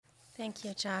Thank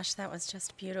you, Josh. That was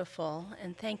just beautiful.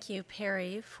 And thank you,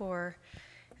 Perry, for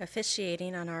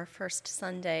officiating on our first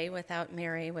Sunday without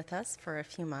Mary with us for a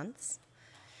few months.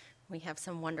 We have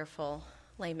some wonderful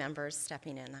lay members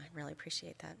stepping in. I really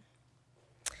appreciate that.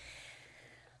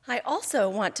 I also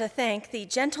want to thank the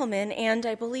gentleman and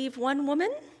I believe one woman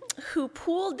who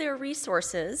pooled their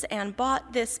resources and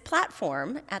bought this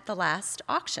platform at the last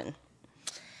auction.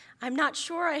 I'm not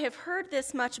sure I have heard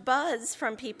this much buzz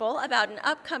from people about an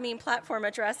upcoming platform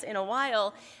address in a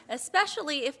while,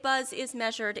 especially if buzz is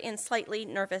measured in slightly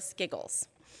nervous giggles.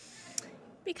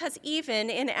 Because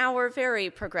even in our very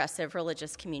progressive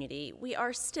religious community, we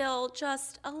are still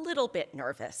just a little bit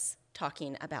nervous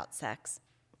talking about sex.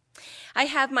 I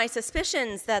have my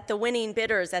suspicions that the winning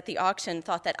bidders at the auction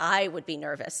thought that I would be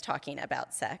nervous talking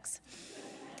about sex.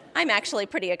 I'm actually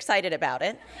pretty excited about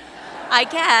it. I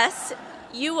guess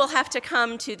you will have to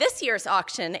come to this year's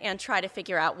auction and try to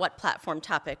figure out what platform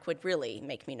topic would really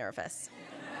make me nervous.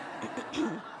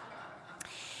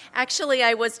 Actually,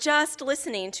 I was just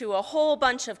listening to a whole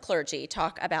bunch of clergy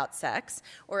talk about sex,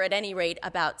 or at any rate,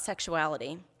 about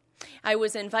sexuality. I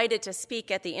was invited to speak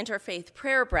at the Interfaith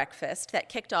Prayer Breakfast that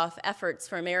kicked off efforts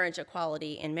for marriage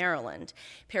equality in Maryland.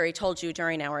 Perry told you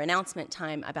during our announcement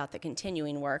time about the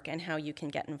continuing work and how you can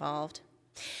get involved.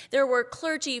 There were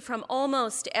clergy from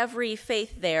almost every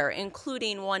faith there,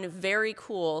 including one very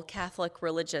cool Catholic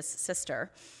religious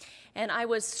sister. And I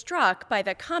was struck by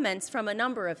the comments from a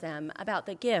number of them about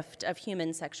the gift of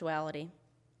human sexuality.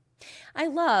 I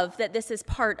love that this is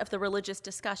part of the religious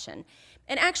discussion.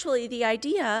 And actually, the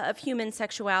idea of human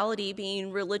sexuality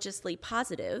being religiously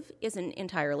positive isn't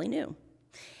entirely new.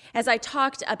 As I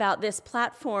talked about this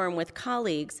platform with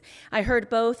colleagues, I heard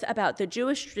both about the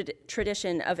Jewish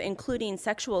tradition of including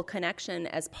sexual connection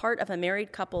as part of a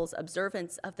married couple's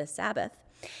observance of the Sabbath,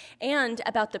 and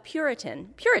about the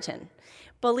Puritan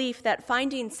belief that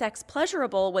finding sex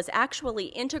pleasurable was actually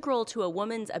integral to a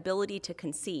woman's ability to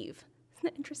conceive. Isn't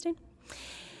that interesting?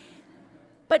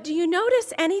 But do you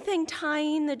notice anything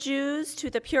tying the Jews to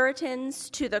the Puritans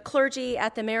to the clergy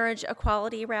at the marriage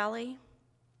equality rally?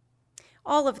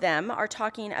 All of them are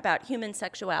talking about human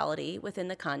sexuality within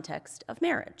the context of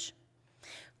marriage.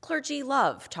 Clergy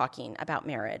love talking about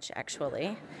marriage,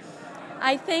 actually.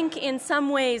 I think in some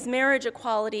ways marriage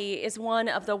equality is one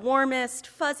of the warmest,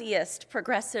 fuzziest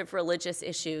progressive religious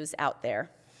issues out there.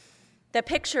 The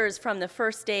pictures from the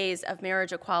first days of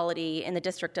marriage equality in the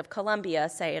District of Columbia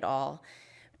say it all.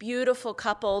 Beautiful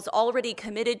couples already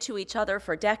committed to each other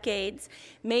for decades,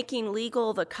 making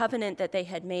legal the covenant that they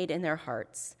had made in their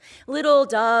hearts. Little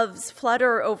doves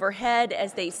flutter overhead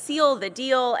as they seal the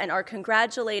deal and are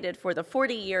congratulated for the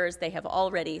 40 years they have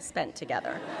already spent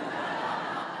together.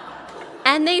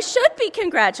 And they should be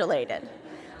congratulated.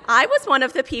 I was one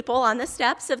of the people on the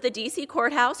steps of the D.C.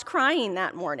 courthouse crying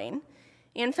that morning.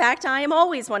 In fact, I am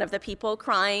always one of the people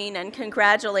crying and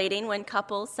congratulating when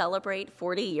couples celebrate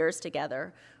 40 years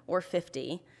together, or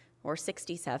 50, or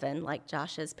 67, like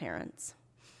Josh's parents.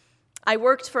 I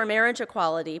worked for marriage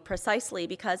equality precisely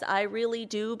because I really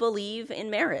do believe in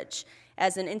marriage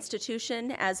as an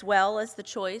institution as well as the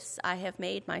choice I have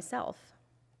made myself.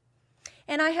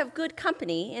 And I have good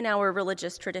company in our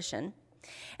religious tradition.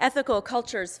 Ethical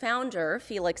Culture's founder,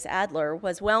 Felix Adler,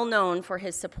 was well known for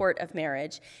his support of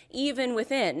marriage, even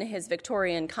within his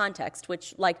Victorian context,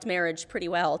 which liked marriage pretty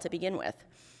well to begin with.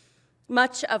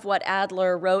 Much of what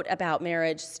Adler wrote about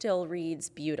marriage still reads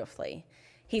beautifully.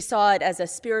 He saw it as a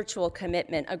spiritual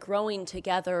commitment, a growing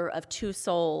together of two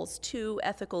souls, two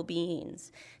ethical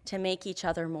beings, to make each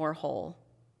other more whole.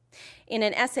 In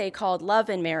an essay called Love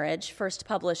and Marriage, first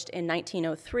published in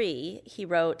 1903, he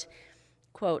wrote,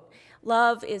 quote,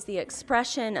 "Love is the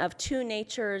expression of two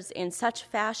natures in such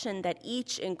fashion that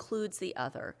each includes the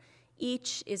other.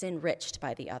 Each is enriched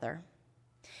by the other."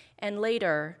 And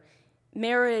later,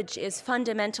 marriage is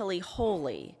fundamentally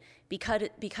holy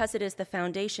because it is the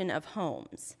foundation of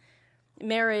homes.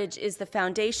 Marriage is the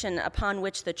foundation upon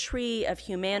which the tree of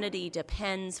humanity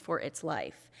depends for its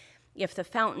life. If the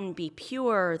fountain be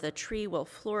pure, the tree will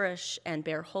flourish and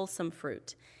bear wholesome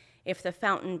fruit. If the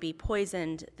fountain be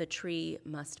poisoned, the tree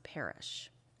must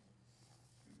perish.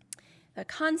 The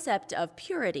concept of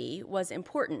purity was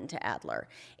important to Adler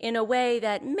in a way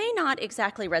that may not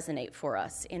exactly resonate for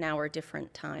us in our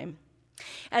different time.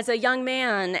 As a young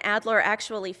man, Adler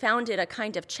actually founded a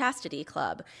kind of chastity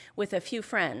club with a few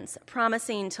friends,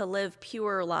 promising to live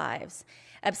pure lives,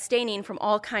 abstaining from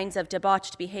all kinds of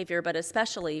debauched behavior, but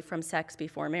especially from sex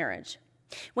before marriage.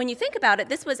 When you think about it,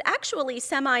 this was actually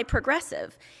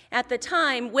semi-progressive. At the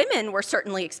time, women were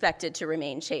certainly expected to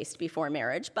remain chaste before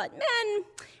marriage, but men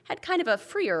had kind of a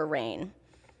freer reign.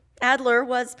 Adler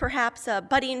was perhaps a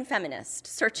budding feminist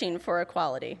searching for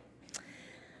equality.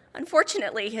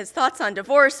 Unfortunately, his thoughts on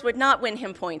divorce would not win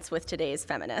him points with today's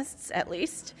feminists, at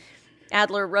least.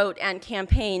 Adler wrote and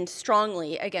campaigned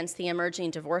strongly against the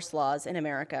emerging divorce laws in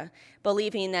America,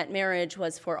 believing that marriage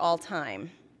was for all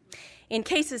time. In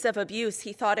cases of abuse,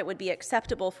 he thought it would be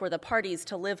acceptable for the parties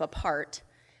to live apart,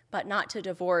 but not to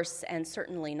divorce and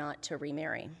certainly not to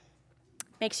remarry.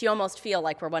 Makes you almost feel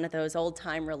like we're one of those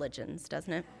old-time religions,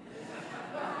 doesn't it?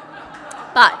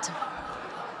 But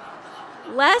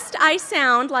lest I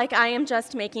sound like I am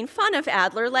just making fun of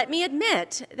Adler, let me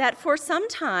admit that for some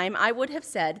time I would have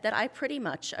said that I pretty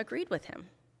much agreed with him.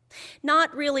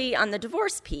 Not really on the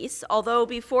divorce piece, although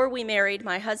before we married,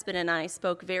 my husband and I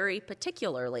spoke very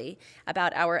particularly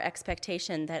about our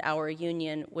expectation that our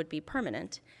union would be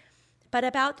permanent, but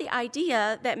about the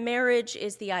idea that marriage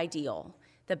is the ideal,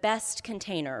 the best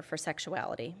container for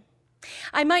sexuality.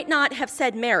 I might not have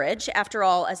said marriage. After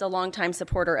all, as a longtime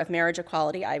supporter of marriage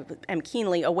equality, I am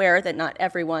keenly aware that not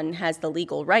everyone has the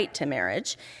legal right to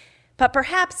marriage, but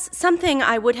perhaps something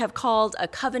I would have called a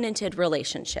covenanted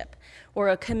relationship or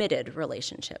a committed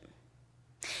relationship.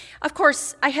 Of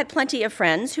course, I had plenty of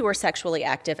friends who were sexually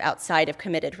active outside of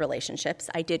committed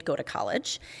relationships. I did go to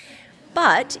college.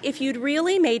 But if you'd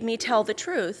really made me tell the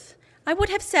truth, I would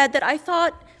have said that I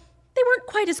thought they weren't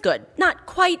quite as good, not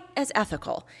quite as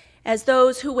ethical, as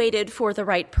those who waited for the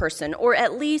right person, or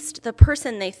at least the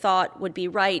person they thought would be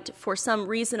right for some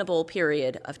reasonable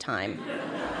period of time.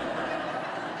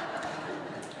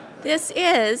 This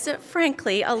is,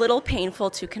 frankly, a little painful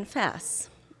to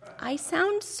confess. I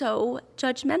sound so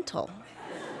judgmental.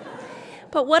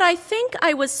 But what I think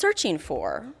I was searching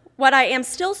for, what I am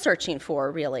still searching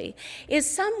for, really, is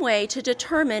some way to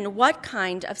determine what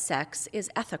kind of sex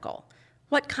is ethical,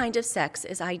 what kind of sex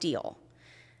is ideal.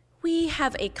 We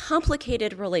have a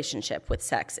complicated relationship with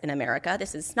sex in America.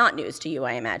 This is not news to you,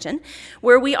 I imagine,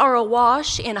 where we are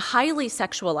awash in highly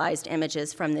sexualized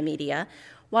images from the media,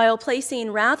 while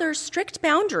placing rather strict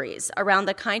boundaries around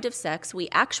the kind of sex we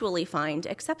actually find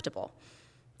acceptable.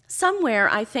 Somewhere,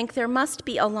 I think there must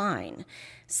be a line,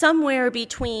 somewhere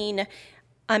between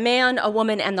a man, a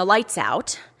woman, and the lights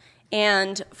out,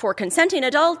 and for consenting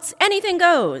adults, anything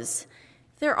goes.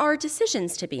 There are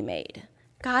decisions to be made,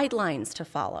 guidelines to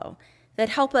follow that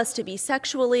help us to be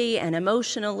sexually and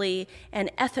emotionally and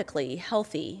ethically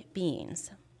healthy beings.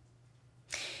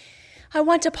 I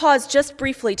want to pause just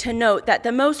briefly to note that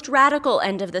the most radical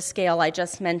end of the scale I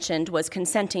just mentioned was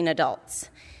consenting adults.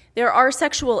 There are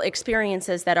sexual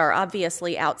experiences that are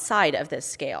obviously outside of this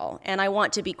scale, and I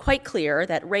want to be quite clear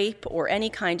that rape or any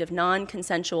kind of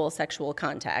non-consensual sexual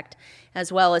contact,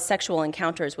 as well as sexual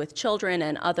encounters with children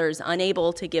and others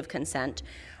unable to give consent,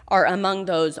 are among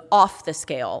those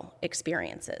off-the-scale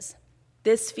experiences.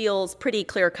 This feels pretty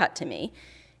clear-cut to me,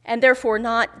 and therefore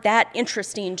not that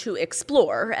interesting to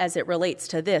explore as it relates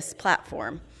to this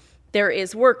platform. There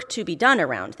is work to be done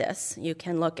around this. You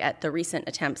can look at the recent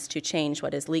attempts to change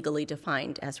what is legally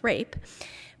defined as rape,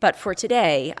 but for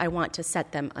today, I want to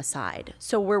set them aside.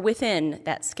 So we're within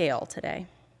that scale today.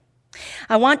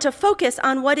 I want to focus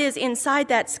on what is inside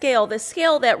that scale, the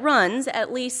scale that runs,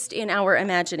 at least in our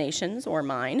imaginations or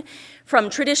mine, from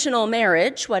traditional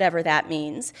marriage, whatever that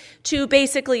means, to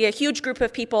basically a huge group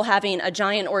of people having a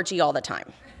giant orgy all the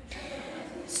time.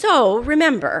 So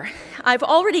remember, I've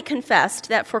already confessed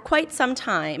that for quite some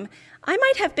time, I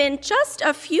might have been just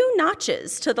a few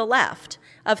notches to the left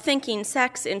of thinking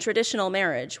sex in traditional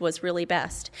marriage was really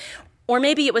best. Or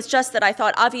maybe it was just that I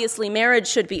thought obviously marriage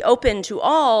should be open to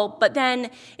all, but then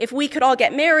if we could all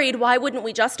get married, why wouldn't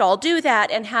we just all do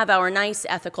that and have our nice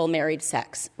ethical married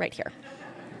sex right here?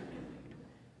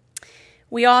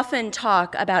 We often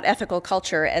talk about ethical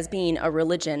culture as being a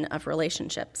religion of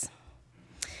relationships.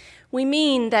 We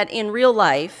mean that in real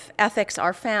life, ethics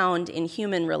are found in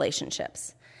human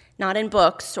relationships, not in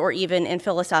books or even in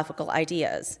philosophical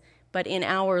ideas, but in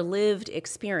our lived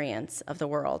experience of the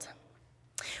world.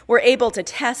 We're able to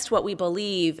test what we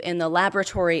believe in the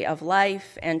laboratory of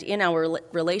life and in our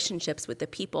relationships with the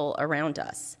people around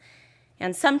us.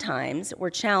 And sometimes we're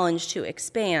challenged to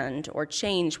expand or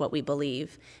change what we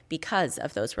believe because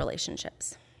of those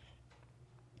relationships.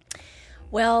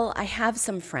 Well, I have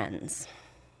some friends.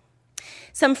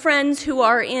 Some friends who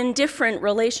are in different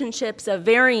relationships of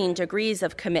varying degrees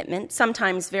of commitment,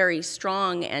 sometimes very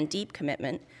strong and deep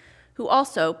commitment, who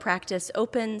also practice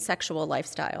open sexual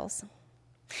lifestyles.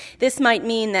 This might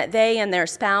mean that they and their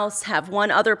spouse have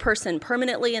one other person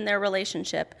permanently in their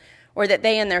relationship, or that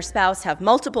they and their spouse have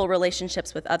multiple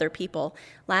relationships with other people,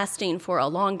 lasting for a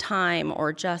long time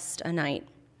or just a night.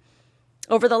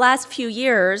 Over the last few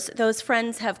years, those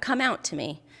friends have come out to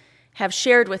me. have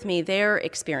shared with me their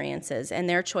experiences and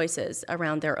their choices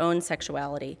around their own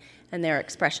sexuality and their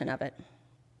expression of it.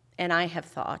 And I have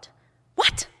thought,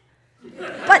 what?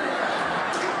 But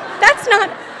that's not,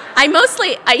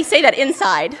 I say that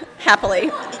inside, happily,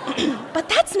 but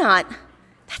that's not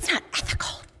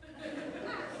ethical.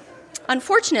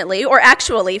 Unfortunately, or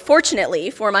actually, fortunately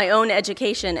for my own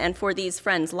education and for these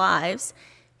friends' lives,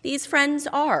 these friends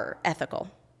are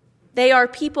ethical. They are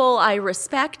people I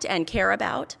respect and care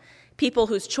about, people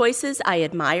whose choices I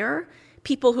admire,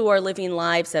 people who are living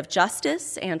lives of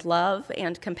justice and love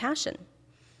and compassion.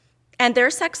 And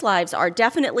their sex lives are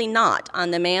definitely not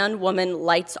on the man-woman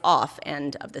lights-off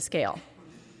end of the scale.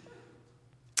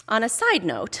 On a side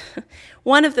note,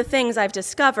 one of the things I've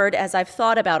discovered as I've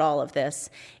thought about all of this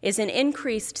is an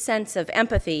increased sense of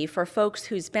empathy for folks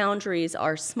whose boundaries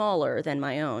are smaller than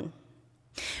my own.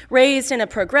 Raised in a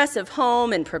progressive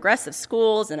home, in progressive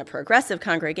schools, in a progressive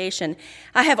congregation,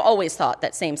 I have always thought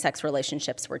that same-sex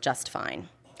relationships were just fine.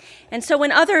 And so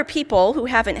when other people who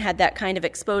haven't had that kind of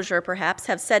exposure perhaps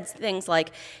have said things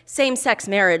like same-sex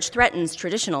marriage threatens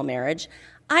traditional marriage,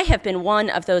 I have been one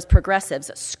of those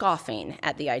progressives scoffing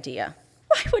at the idea.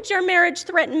 Why would your marriage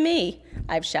threaten me?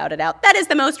 I've shouted out. That is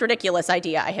the most ridiculous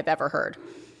idea I have ever heard.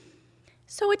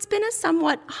 So it's been a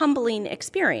somewhat humbling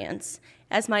experience,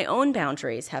 as my own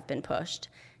boundaries have been pushed,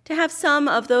 to have some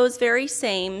of those very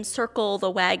same circle the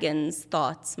wagons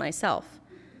thoughts myself.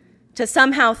 To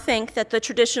somehow think that the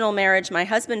traditional marriage my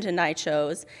husband and I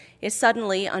chose is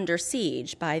suddenly under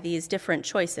siege by these different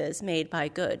choices made by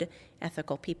good,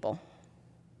 ethical people.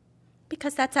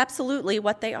 Because that's absolutely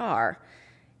what they are.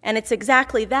 And it's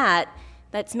exactly that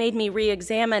that's made me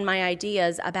re-examine my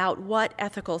ideas about what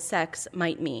ethical sex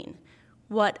might mean,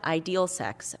 what ideal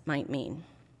sex might mean.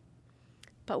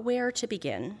 But where to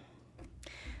begin?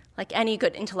 Like any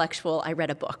good intellectual, I read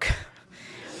a book.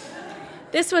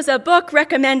 This was a book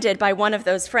recommended by one of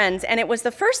those friends, and it was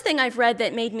the first thing I've read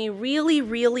that made me really,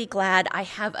 really glad I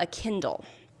have a Kindle.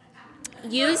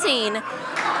 Using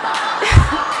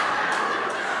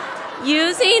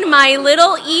my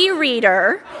little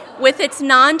e-reader with its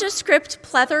nondescript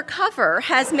pleather cover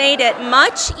has made it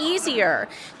much easier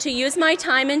to use my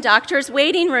time in doctors'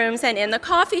 waiting rooms and in the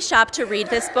coffee shop to read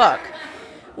this book,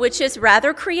 which is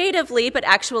rather creatively but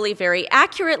actually very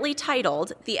accurately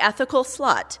titled The Ethical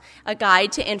Slut, A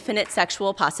Guide to Infinite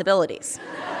Sexual Possibilities.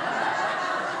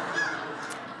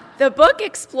 The book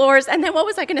explores, and then what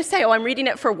was I going to say? Oh, I'm reading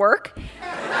it for work?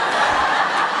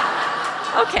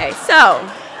 Okay, so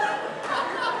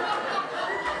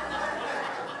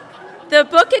the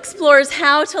book explores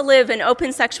how to live an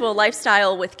open sexual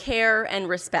lifestyle with care and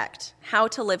respect, how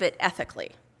to live it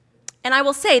ethically. And I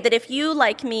will say that if you,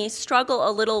 like me, struggle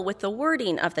a little with the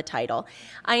wording of the title,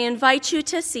 I invite you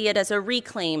to see it as a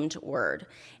reclaimed word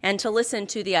and to listen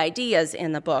to the ideas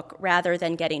in the book rather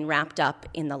than getting wrapped up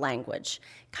in the language,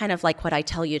 kind of like what I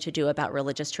tell you to do about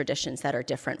religious traditions that are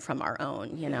different from our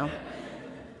own, you know?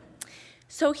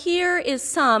 So here is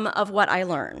some of what I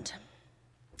learned.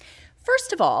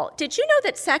 First of all, did you know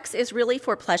that sex is really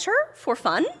for pleasure, for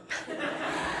fun?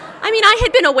 I mean, I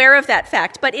had been aware of that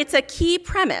fact, but it's a key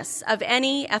premise of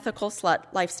any ethical slut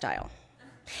lifestyle.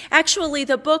 Actually,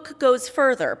 the book goes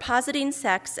further, positing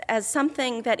sex as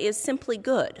something that is simply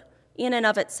good in and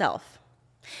of itself.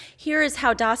 Here is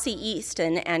how Dossie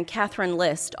Easton and Catherine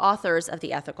List, authors of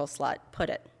The Ethical Slut,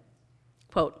 put it.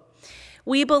 Quote,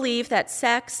 "We believe that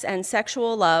sex and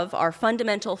sexual love are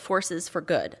fundamental forces for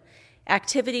good,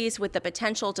 activities with the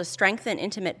potential to strengthen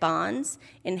intimate bonds,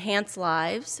 enhance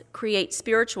lives, create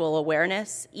spiritual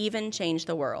awareness, even change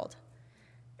the world."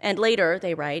 And later,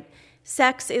 they write,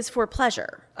 "Sex is for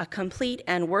pleasure, a complete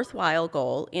and worthwhile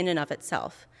goal in and of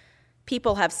itself.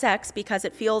 People have sex because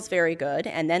it feels very good,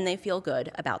 and then they feel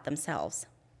good about themselves."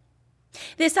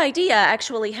 This idea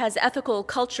actually has ethical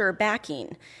culture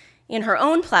backing. In her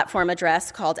own platform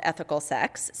address called Ethical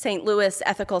Sex, St. Louis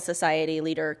Ethical Society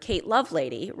leader Kate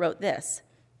Lovelady wrote this: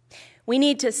 "We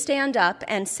need to stand up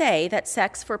and say that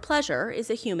sex for pleasure is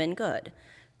a human good.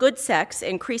 Good sex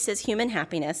increases human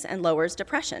happiness and lowers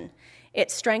depression. It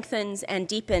strengthens and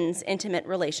deepens intimate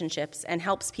relationships and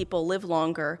helps people live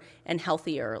longer and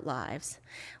healthier lives."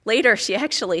 Later, she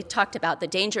actually talked about the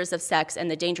dangers of sex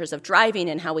and the dangers of driving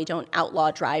and how we don't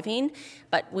outlaw driving,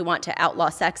 but we want to outlaw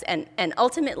sex, and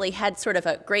ultimately had sort of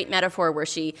a great metaphor where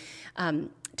she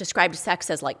described sex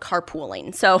as like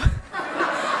carpooling. So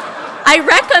I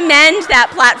recommend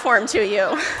that platform to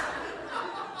you.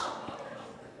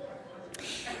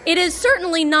 It is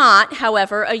certainly not,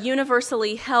 however, a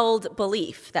universally held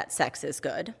belief that sex is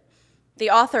good. The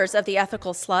authors of The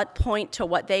Ethical Slut point to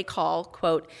what they call,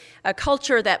 quote, a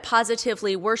culture that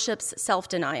positively worships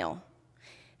self-denial.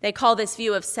 They call this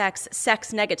view of sex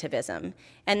negativism,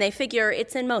 and they figure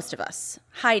it's in most of us,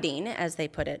 hiding, as they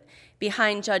put it,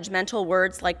 behind judgmental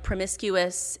words like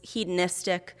promiscuous,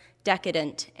 hedonistic,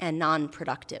 decadent, and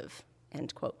non-productive,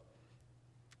 end quote.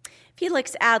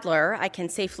 Felix Adler, I can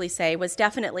safely say, was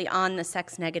definitely on the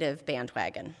sex-negative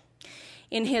bandwagon.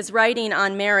 In his writing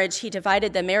on marriage, he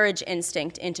divided the marriage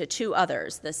instinct into two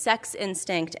others, the sex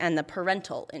instinct and the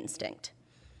parental instinct.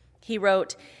 He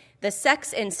wrote, "The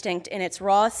sex instinct in its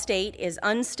raw state is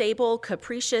unstable,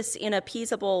 capricious,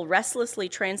 inappeasable, restlessly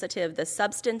transitive, the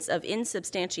substance of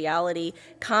insubstantiality,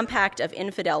 compact of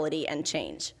infidelity and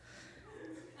change."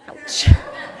 Ouch.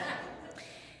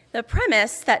 The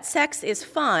premise that sex is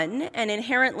fun and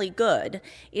inherently good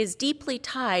is deeply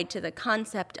tied to the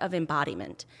concept of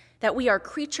embodiment, that we are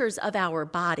creatures of our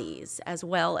bodies as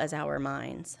well as our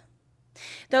minds.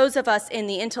 Those of us in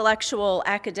the intellectual,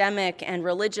 academic, and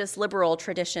religious liberal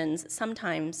traditions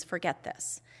sometimes forget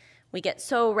this. We get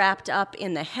so wrapped up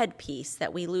in the headpiece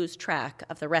that we lose track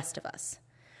of the rest of us.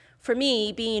 For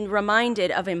me, being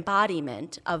reminded of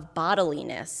embodiment, of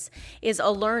bodiliness, is a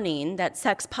learning that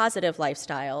sex-positive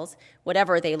lifestyles,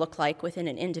 whatever they look like within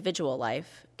an individual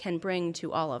life, can bring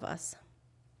to all of us.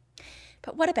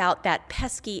 But what about that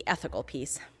pesky ethical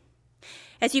piece?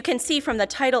 As you can see from the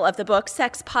title of the book,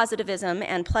 sex positivism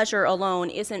and pleasure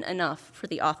alone isn't enough for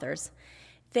the authors.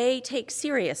 They take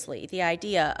seriously the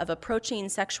idea of approaching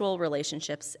sexual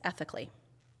relationships ethically.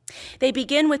 They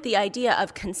begin with the idea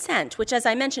of consent, which, as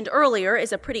I mentioned earlier,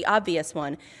 is a pretty obvious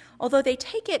one, although they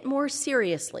take it more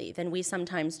seriously than we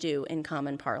sometimes do in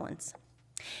common parlance.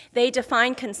 They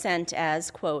define consent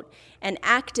as, quote, an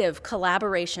active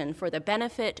collaboration for the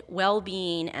benefit,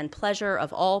 well-being, and pleasure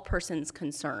of all persons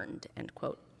concerned, end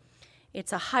quote.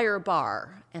 It's a higher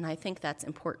bar, and I think that's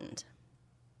important.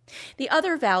 The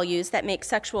other values that make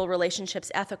sexual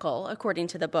relationships ethical, according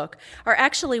to the book, are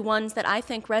actually ones that I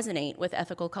think resonate with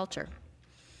ethical culture.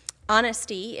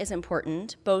 Honesty is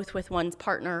important, both with one's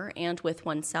partner and with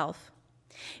oneself.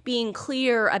 Being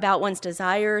clear about one's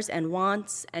desires and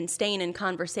wants and staying in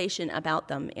conversation about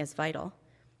them is vital.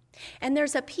 And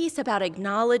there's a piece about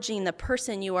acknowledging the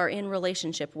person you are in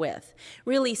relationship with,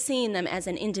 really seeing them as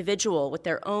an individual with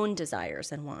their own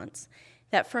desires and wants,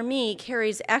 that for me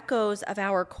carries echoes of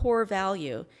our core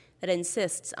value that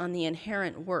insists on the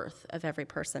inherent worth of every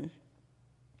person.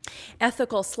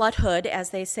 Ethical sluthood, as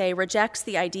they say, rejects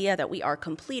the idea that we are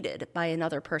completed by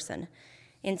another person,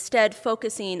 instead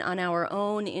focusing on our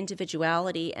own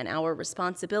individuality and our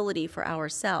responsibility for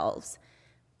ourselves,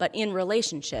 but in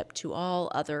relationship to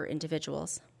all other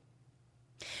individuals.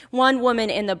 One woman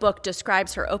in the book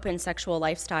describes her open sexual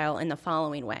lifestyle in the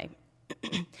following way.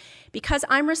 Because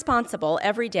I'm responsible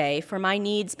every day for my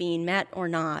needs being met or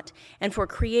not, and for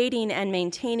creating and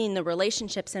maintaining the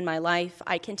relationships in my life,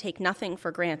 I can take nothing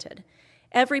for granted.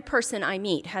 Every person I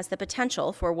meet has the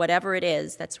potential for whatever it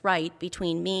is that's right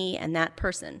between me and that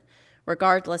person,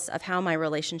 regardless of how my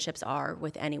relationships are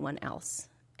with anyone else,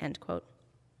 end quote.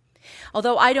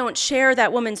 Although I don't share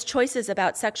that woman's choices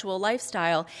about sexual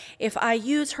lifestyle, if I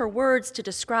use her words to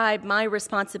describe my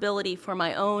responsibility for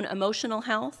my own emotional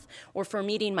health or for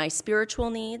meeting my spiritual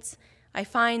needs, I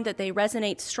find that they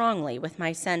resonate strongly with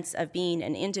my sense of being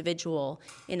an individual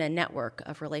in a network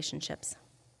of relationships.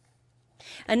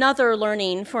 Another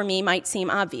learning for me might seem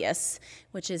obvious,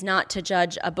 which is not to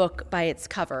judge a book by its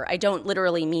cover. I don't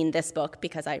literally mean this book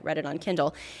because I read it on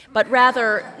Kindle, but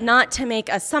rather not to make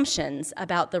assumptions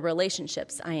about the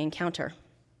relationships I encounter.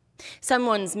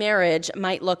 Someone's marriage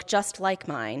might look just like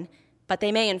mine, but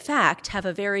they may in fact have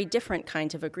a very different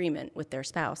kind of agreement with their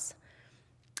spouse.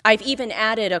 I've even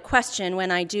added a question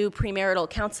when I do premarital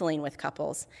counseling with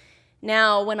couples.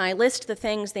 Now, when I list the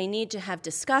things they need to have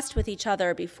discussed with each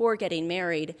other before getting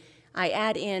married, I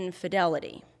add in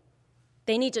fidelity.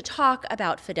 They need to talk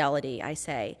about fidelity, I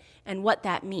say, and what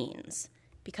that means,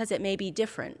 because it may be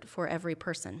different for every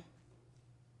person.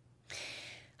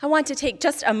 I want to take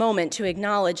just a moment to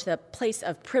acknowledge the place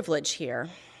of privilege here.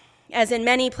 As in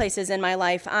many places in my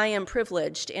life, I am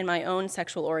privileged in my own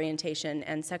sexual orientation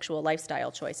and sexual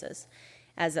lifestyle choices.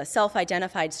 As a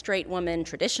self-identified straight woman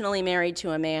traditionally married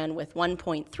to a man with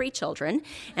 1.3 children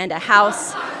and a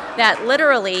house that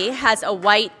literally has a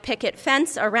white picket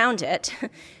fence around it,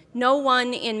 no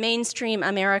one in mainstream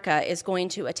America is going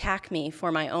to attack me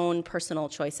for my own personal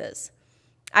choices.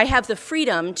 I have the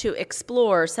freedom to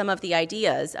explore some of the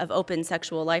ideas of open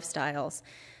sexual lifestyles,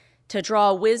 to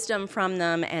draw wisdom from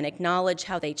them and acknowledge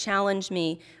how they challenge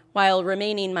me while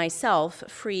remaining myself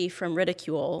free from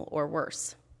ridicule or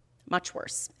worse. much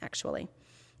worse, actually.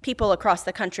 People across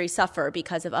the country suffer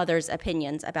because of others'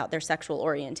 opinions about their sexual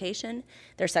orientation,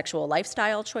 their sexual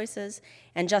lifestyle choices,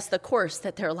 and just the course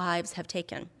that their lives have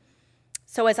taken.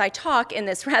 So as I talk in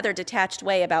this rather detached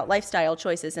way about lifestyle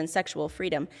choices and sexual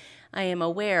freedom, I am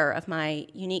aware of my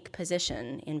unique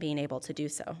position in being able to do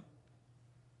so.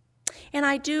 And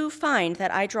I do find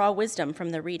that I draw wisdom from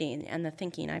the reading and the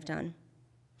thinking I've done.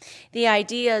 The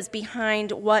ideas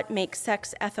behind what makes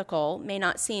sex ethical may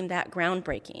not seem that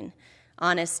groundbreaking.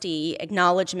 Honesty,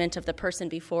 acknowledgement of the person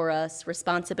before us,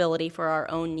 responsibility for our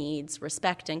own needs,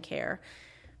 respect and care.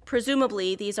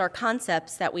 Presumably, these are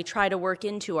concepts that we try to work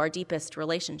into our deepest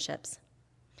relationships.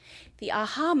 The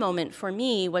aha moment for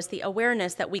me was the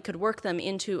awareness that we could work them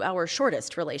into our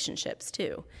shortest relationships,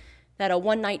 too. That a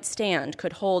one-night stand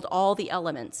could hold all the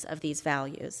elements of these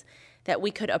values. That we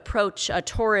could approach a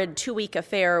torrid 2-week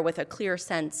affair with a clear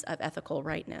sense of ethical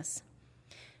rightness.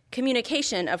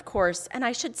 Communication, of course, and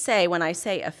I should say when I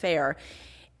say affair,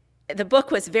 the book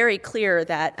was very clear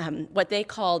that what they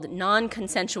called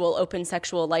non-consensual open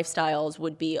sexual lifestyles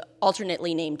would be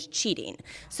alternately named cheating.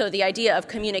 So the idea of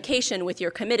communication with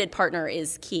your committed partner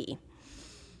is key.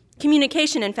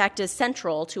 Communication, in fact, is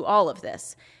central to all of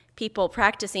this. People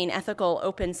practicing ethical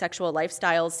open sexual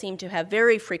lifestyles seem to have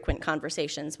very frequent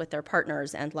conversations with their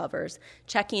partners and lovers,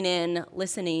 checking in,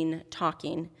 listening,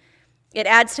 talking. It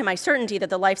adds to my certainty that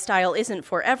the lifestyle isn't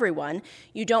for everyone.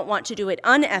 You don't want to do it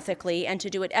unethically, and to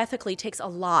do it ethically takes a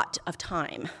lot of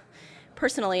time.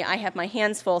 Personally, I have my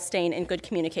hands full staying in good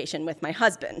communication with my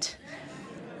husband.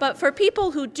 But for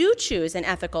people who do choose an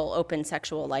ethical open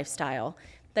sexual lifestyle,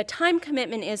 the time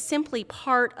commitment is simply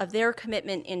part of their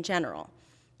commitment in general,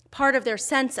 part of their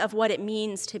sense of what it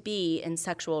means to be in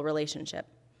sexual relationship.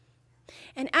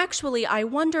 And actually, I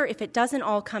wonder if it doesn't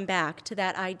all come back to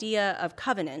that idea of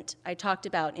covenant I talked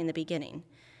about in the beginning.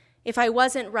 If I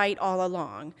wasn't right all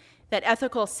along, that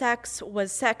ethical sex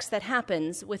was sex that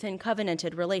happens within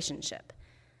covenanted relationship.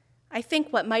 I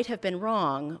think what might have been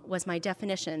wrong was my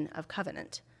definition of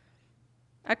covenant.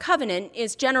 A covenant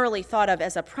is generally thought of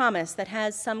as a promise that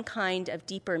has some kind of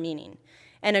deeper meaning,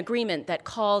 an agreement that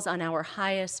calls on our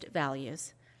highest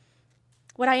values.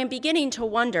 What I am beginning to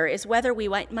wonder is whether we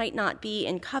might not be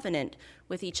in covenant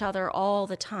with each other all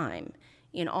the time,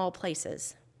 in all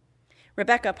places.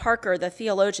 Rebecca Parker, the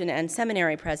theologian and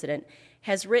seminary president,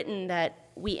 has written that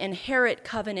we inherit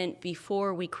covenant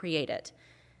before we create it,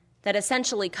 that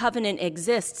essentially covenant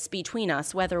exists between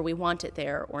us whether we want it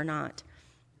there or not.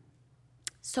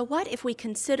 So what if we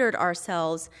considered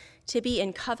ourselves to be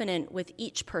in covenant with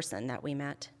each person that we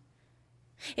met?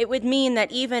 It would mean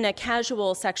that even a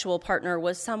casual sexual partner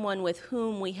was someone with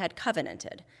whom we had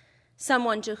covenanted,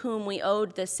 someone to whom we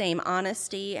owed the same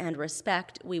honesty and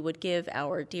respect we would give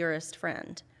our dearest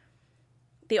friend.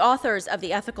 The authors of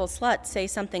The Ethical Slut say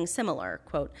something similar,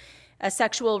 quote, "A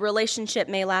sexual relationship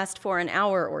may last for an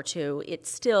hour or two. It's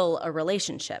still a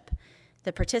relationship.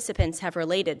 The participants have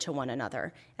related to one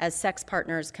another as sex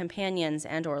partners, companions,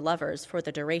 and or lovers for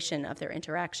the duration of their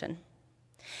interaction."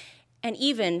 And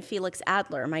even Felix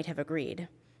Adler might have agreed.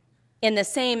 In the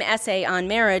same essay on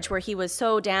marriage where he was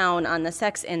so down on the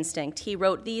sex instinct, he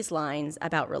wrote these lines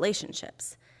about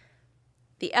relationships.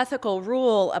 "The ethical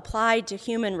rule applied to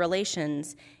human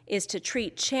relations is to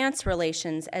treat chance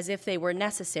relations as if they were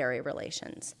necessary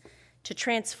relations, to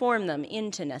transform them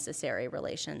into necessary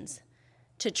relations,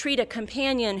 to treat a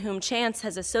companion whom chance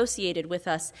has associated with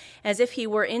us as if he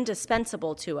were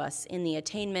indispensable to us in the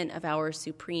attainment of our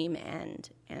supreme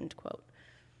end," end quote.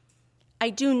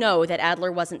 I do know that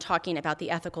Adler wasn't talking about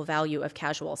the ethical value of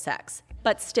casual sex,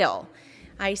 but still,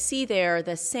 I see there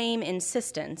the same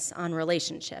insistence on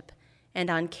relationship and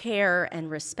on care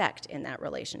and respect in that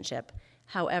relationship,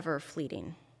 however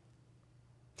fleeting.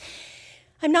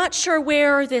 I'm not sure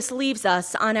where this leaves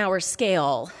us on our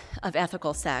scale of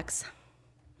ethical sex.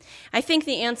 I think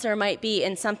the answer might be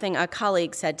in something a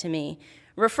colleague said to me,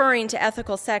 referring to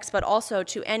ethical sex, but also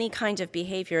to any kind of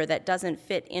behavior that doesn't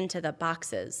fit into the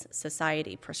boxes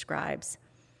society prescribes.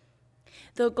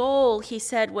 The goal, he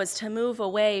said, was to move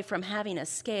away from having a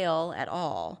scale at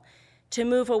all, to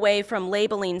move away from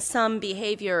labeling some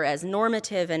behavior as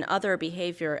normative and other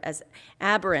behavior as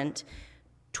aberrant,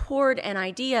 toward an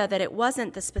idea that it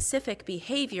wasn't the specific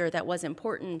behavior that was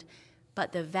important,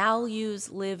 but the values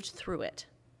lived through it.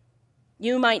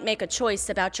 You might make a choice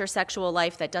about your sexual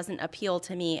life that doesn't appeal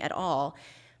to me at all,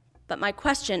 but my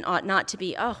question ought not to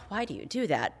be, oh, why do you do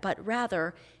that? But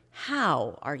rather,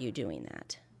 how are you doing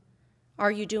that?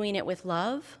 Are you doing it with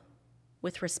love,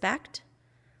 with respect?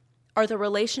 Are the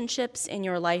relationships in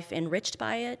your life enriched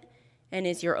by it, and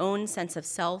is your own sense of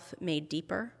self made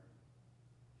deeper?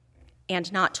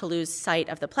 and not to lose sight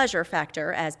of the pleasure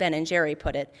factor, as Ben and Jerry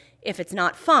put it. If it's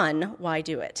not fun, why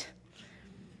do it?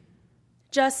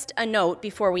 Just a note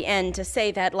before we end to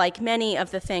say that, like many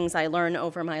of the things I learn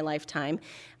over my lifetime,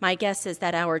 my guess is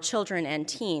that our children and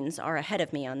teens are ahead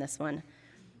of me on this one.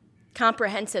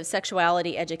 Comprehensive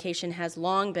sexuality education has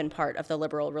long been part of the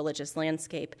liberal religious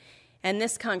landscape, and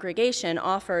this congregation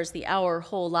offers the Our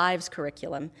Whole Lives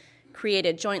curriculum,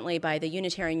 created jointly by the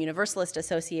Unitarian Universalist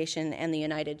Association and the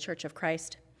United Church of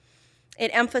Christ.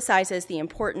 It emphasizes the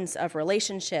importance of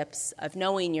relationships, of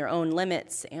knowing your own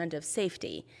limits, and of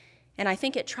safety. And I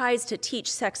think it tries to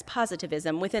teach sex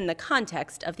positivism within the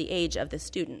context of the age of the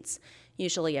students,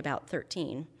 usually about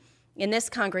 13. In this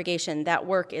congregation, that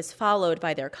work is followed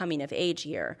by their coming of age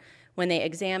year, when they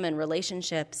examine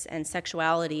relationships and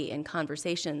sexuality in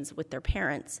conversations with their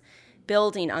parents,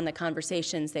 building on the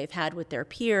conversations they've had with their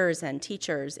peers and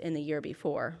teachers in the year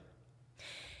before.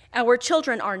 Our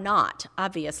children are not,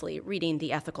 obviously, reading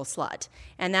The Ethical Slut,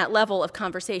 and that level of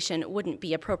conversation wouldn't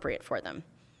be appropriate for them.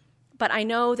 But I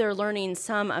know they're learning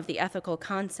some of the ethical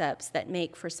concepts that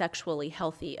make for sexually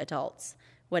healthy adults,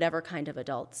 whatever kind of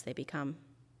adults they become.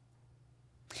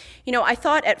 You know, I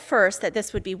thought at first that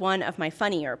this would be one of my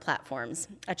funnier platforms,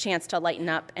 a chance to lighten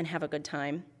up and have a good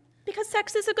time, because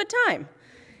sex is a good time.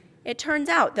 It turns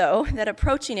out, though, that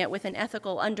approaching it with an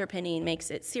ethical underpinning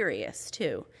makes it serious,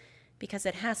 too, because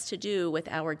it has to do with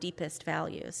our deepest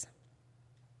values.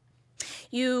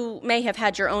 You may have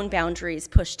had your own boundaries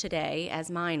pushed today, as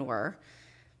mine were.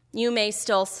 You may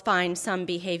still find some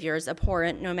behaviors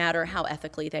abhorrent, no matter how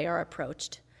ethically they are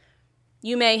approached.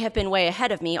 You may have been way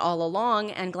ahead of me all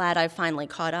along and glad I've finally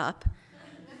caught up.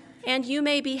 And you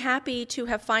may be happy to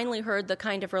have finally heard the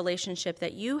kind of relationship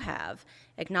that you have,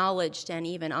 acknowledged and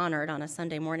even honored on a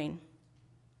Sunday morning.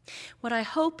 What I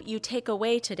hope you take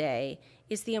away today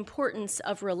is the importance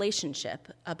of relationship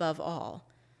above all,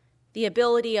 the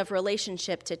ability of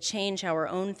relationship to change our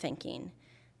own thinking,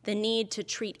 the need to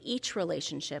treat each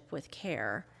relationship with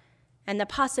care, and the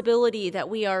possibility that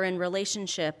we are in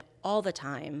relationship all the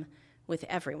time with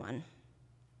everyone.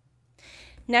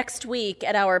 Next week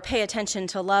at our Pay Attention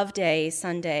to Love Day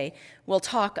Sunday, we'll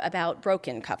talk about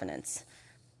broken covenants,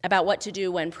 about what to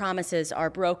do when promises are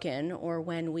broken or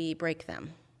when we break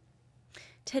them.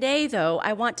 Today, though,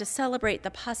 I want to celebrate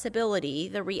the possibility,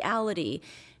 the reality,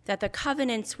 that the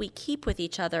covenants we keep with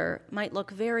each other might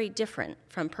look very different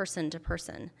from person to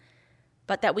person,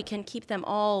 but that we can keep them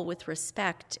all with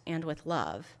respect and with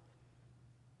love.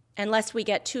 And lest we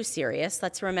get too serious,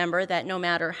 let's remember that no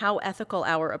matter how ethical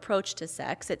our approach to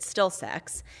sex, it's still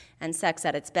sex, and sex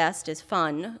at its best is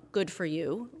fun, good for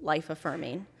you,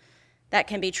 life-affirming. That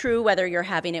can be true whether you're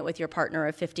having it with your partner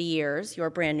of 50 years, your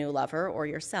brand new lover, or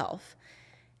yourself.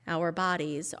 Our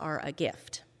bodies are a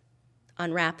gift.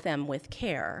 Unwrap them with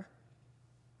care,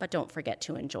 but don't forget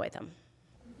to enjoy them.